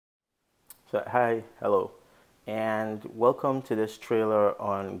So hi, hello, and welcome to this trailer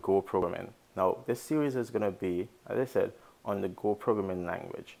on Go programming. Now, this series is going to be, as I said, on the Go programming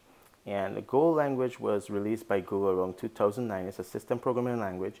language. And the Go language was released by Google around 2009. It's a system programming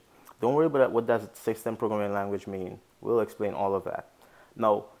language. Don't worry about what does system programming language mean. We'll explain all of that.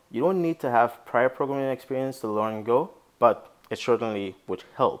 Now, you don't need to have prior programming experience to learn Go, but it certainly would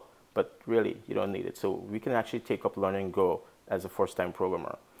help. But really, you don't need it. So we can actually take up learning Go as a first-time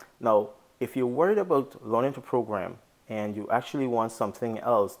programmer. Now, if you're worried about learning to program and you actually want something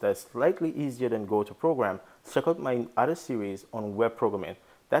else that's slightly easier than Go to program, check out my other series on web programming.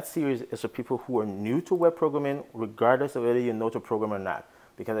 That series is for people who are new to web programming, regardless of whether you know to program or not.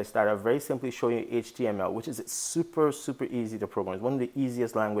 Because I started very simply showing you HTML, which is super easy to program. It's one of the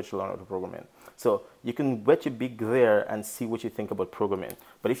easiest languages to learn how to program in. So you can bet your beak there and see what you think about programming.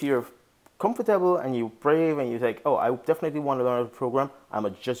 But if you're comfortable and you're brave and you think, oh, I definitely want to learn how to program, I'm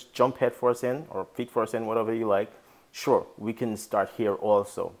going to just jump head first in or feet first in, whatever you like, sure, we can start here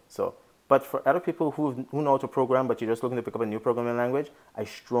also. But for other people who know how to program but you're just looking to pick up a new programming language, I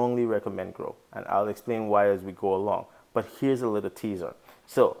strongly recommend Go. And I'll explain why as we go along. But here's a little teaser.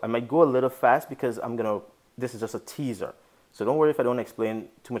 So I might go a little fast because this is just a teaser. So don't worry if I don't explain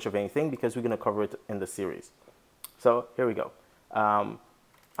too much of anything because we're going to cover it in the series. So here we go.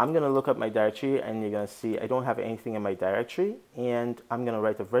 I'm going to look up my directory and you're going to see I don't have anything in my directory, and I'm going to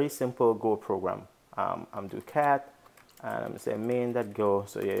write a very simple Go program. I'm do cat and I'm going to say main.go.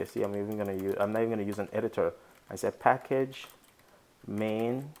 So yeah, you see I'm not even going to use an editor. I say package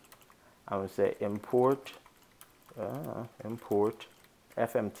main. I'm going to say import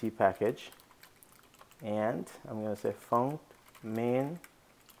fmt package, and I'm going to say func main,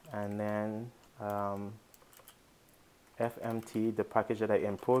 and then fmt, the package that I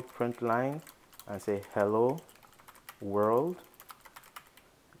import, print line, and say hello world,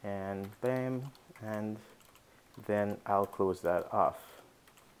 and bam, and then I'll close that off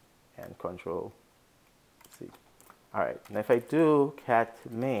and control C. All right, now if I do cat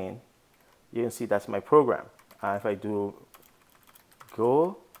main, you can see that's my program. If I do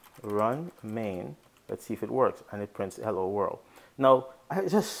go run main, let's see if it works, and it prints hello world. Now I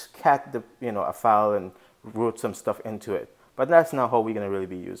just cat a file and wrote some stuff into it, but that's not how we're going to really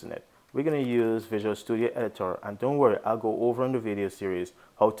be using it. We're going to use Visual Studio Editor, and don't worry, I'll go over in the video series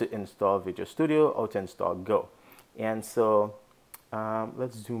how to install Visual Studio, how to install Go. And so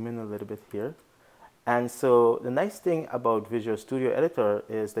let's zoom in a little bit here. And so the nice thing about Visual Studio Editor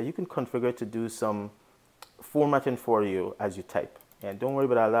is that you can configure to do some formatting for you as you type. And don't worry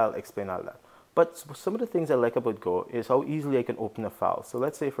about all that, I'll explain all that. But some of the things I like about Go is how easily I can open a file. So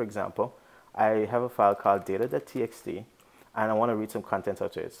let's say, for example, I have a file called data.txt and I want to read some contents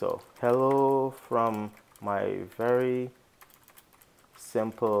out of it. So hello from my very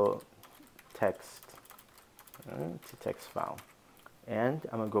simple text to text file. And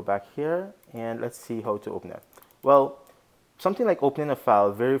I'm going to go back here and let's see how to open it. Well, something like opening a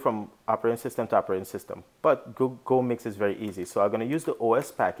file vary from operating system to operating system, but Go makes it very easy. So I'm going to use the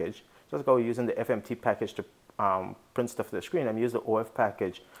OS package, just like I was using the FMT package to print stuff to the screen. I'm using the OS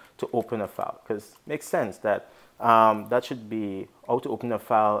package to open a file, because it makes sense that that should be, how to open a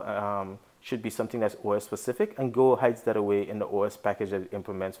file should be something that's OS specific, and Go hides that away in the OS package that it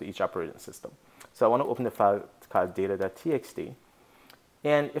implements for each operating system. So I want to open the file called data.txt.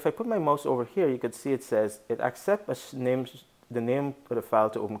 And if I put my mouse over here, you can see it says it accepts the name of the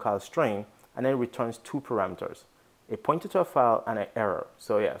file to open called string, and then returns two parameters, a pointer to a file and an error.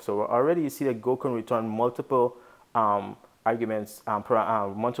 So yeah, so already you see that Go can return multiple arguments,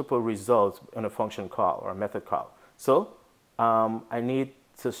 multiple results in a function call or a method call. So I need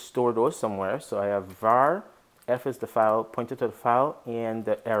to store those somewhere. So I have var, f is the file, pointer to the file, and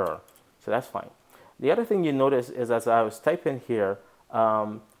the error. So that's fine. The other thing you notice is as I was typing here,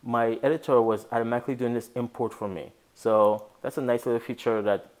 my editor was automatically doing this import for me. So that's a nice little feature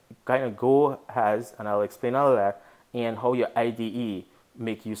that kind of Go has, and I'll explain all of that and how your IDE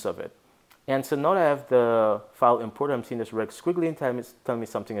make use of it. And so now that I have the file imported, I'm seeing this red squiggly and telling me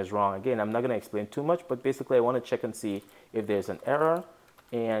something is wrong. Again, I'm not going to explain too much, but basically I want to check and see if there's an error,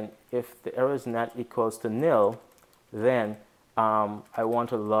 and if the error is not equals to nil, then I want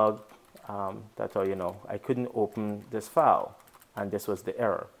to log, that's how you know I couldn't open this file, and this was the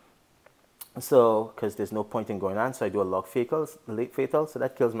error. So, because there's no pointing going on, so I do a log fatal, so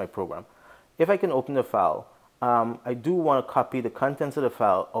that kills my program. If I can open the file, I do want to copy the contents of the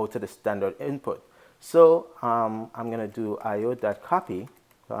file out to the standard input. So I'm going to do io.copy.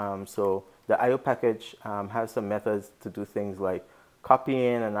 So the IO package has some methods to do things like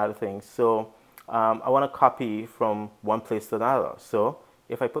copying and other things. So I want to copy from one place to another. So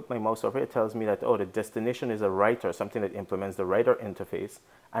if I put my mouse over here, it tells me that, oh, the destination is a writer, something that implements the writer interface,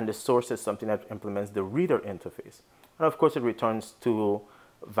 and the source is something that implements the reader interface. And of course, it returns two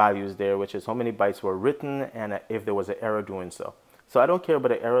values there, which is how many bytes were written and if there was an error doing so. So I don't care about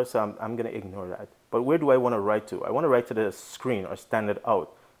the error, so I'm going to ignore that. But where do I want to write to? I want to write to the screen or standard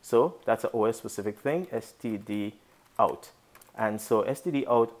out. So that's an OS specific thing, std out. And so std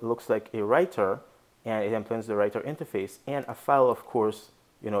out looks like a writer, and it implements the writer interface, and a file, of course,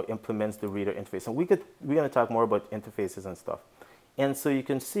 implements the reader interface. And we're going to talk more about interfaces and stuff. And so you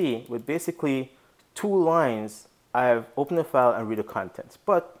can see with basically 2 lines, I've opened the file and read the contents.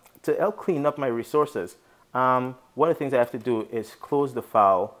 But to help clean up my resources, one of the things I have to do is close the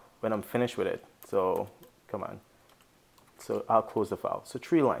file when I'm finished with it. So come on. So I'll close the file. So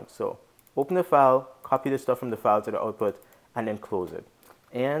 3 lines. So open the file, copy the stuff from the file to the output, and then close it.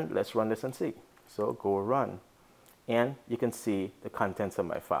 And let's run this and see. So go run. And you can see the contents of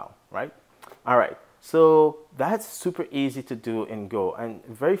my file, right? All right. So that's super easy to do in Go. And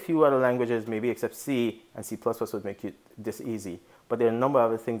very few other languages, maybe except C and C++ would make it this easy. But there are a number of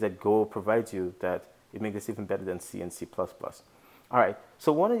other things that Go provides you that it makes this even better than C and C++. All right,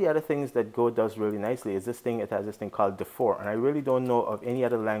 so one of the other things that Go does really nicely is this thing. It has this thing called defer, and I really don't know of any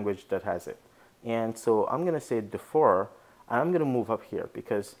other language that has it. And so I'm going to say defer, and I'm going to move up here,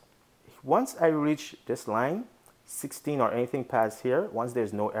 because once I reach this line, 16 or anything past here, once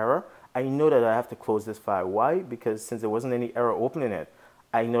there's no error, I know that I have to close this file. Why? Because since there wasn't any error opening it,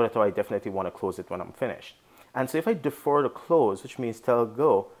 I know that I definitely want to close it when I'm finished. And so if I defer to close, which means tell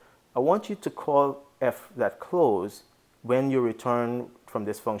Go, I want you to call f that close when you return from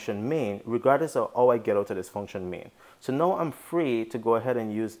this function main, regardless of how I get out of this function main. So now I'm free to go ahead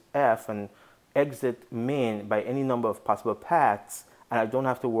and use f and exit main by any number of possible paths, and I don't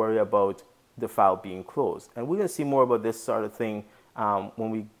have to worry about the file being closed. And we're going to see more about this sort of thing when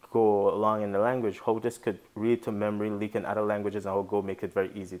we go along in the language, how this could read to memory leak in other languages, and how Go make it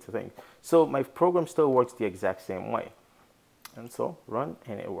very easy to think. So my program still works the exact same way. And so run,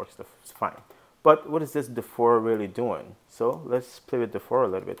 and it works fine. But what is this defer really doing? So let's play with defer a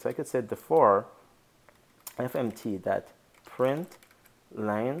little bit. So I could say defer fmt that print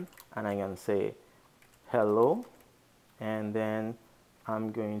line, and I'm going to say hello, and then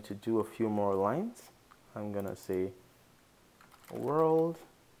I'm going to do a few more lines. I'm going to say world.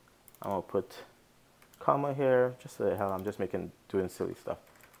 I'm going to put comma here, just so the hell, I'm just doing silly stuff.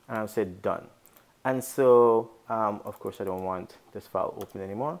 And I'll say done. And so, of course, I don't want this file open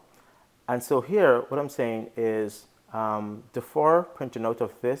anymore. And so here, what I'm saying is defer printing out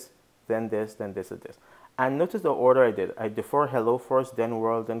of this, then this, then this, and this. And notice the order I did. I defer hello first, then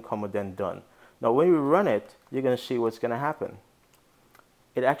world, then comma, then done. Now, when you run it, you're going to see what's going to happen.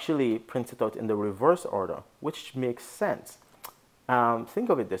 It actually prints it out in the reverse order, which makes sense. Think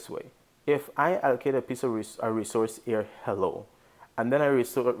of it this way. If I allocate a piece of a resource here, hello, and then I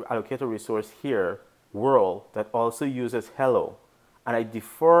allocate a resource here, world, that also uses hello, and I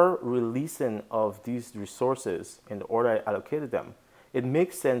defer releasing of these resources in the order I allocated them, it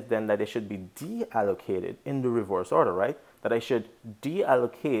makes sense then that they should be deallocated in the reverse order, right? That I should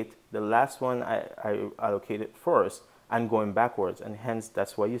deallocate the last one I allocated first and going backwards, and hence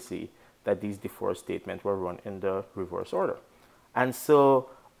that's why you see that these defer statements were run in the reverse order. And so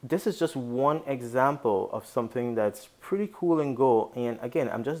this is just one example of something that's pretty cool in Go. And again,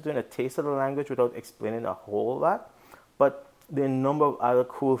 I'm just doing a taste of the language without explaining a whole lot, but there are a number of other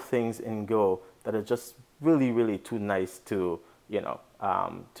cool things in Go that are just really, really too nice to,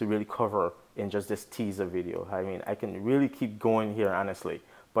 to really cover in just this teaser video. I mean, I can really keep going here, honestly,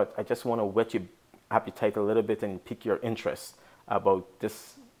 but I just want to whet your appetite a little bit and pique your interest about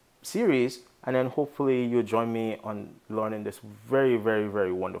this series, and then hopefully you'll join me on learning this very, very,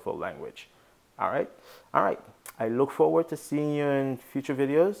 very wonderful language. All right. I look forward to seeing you in future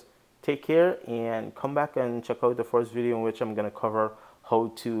videos. Take care, and come back and check out the first video in which I'm going to cover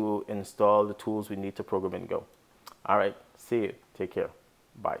how to install the tools we need to program in Go. All right. See you. Take care.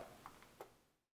 Bye.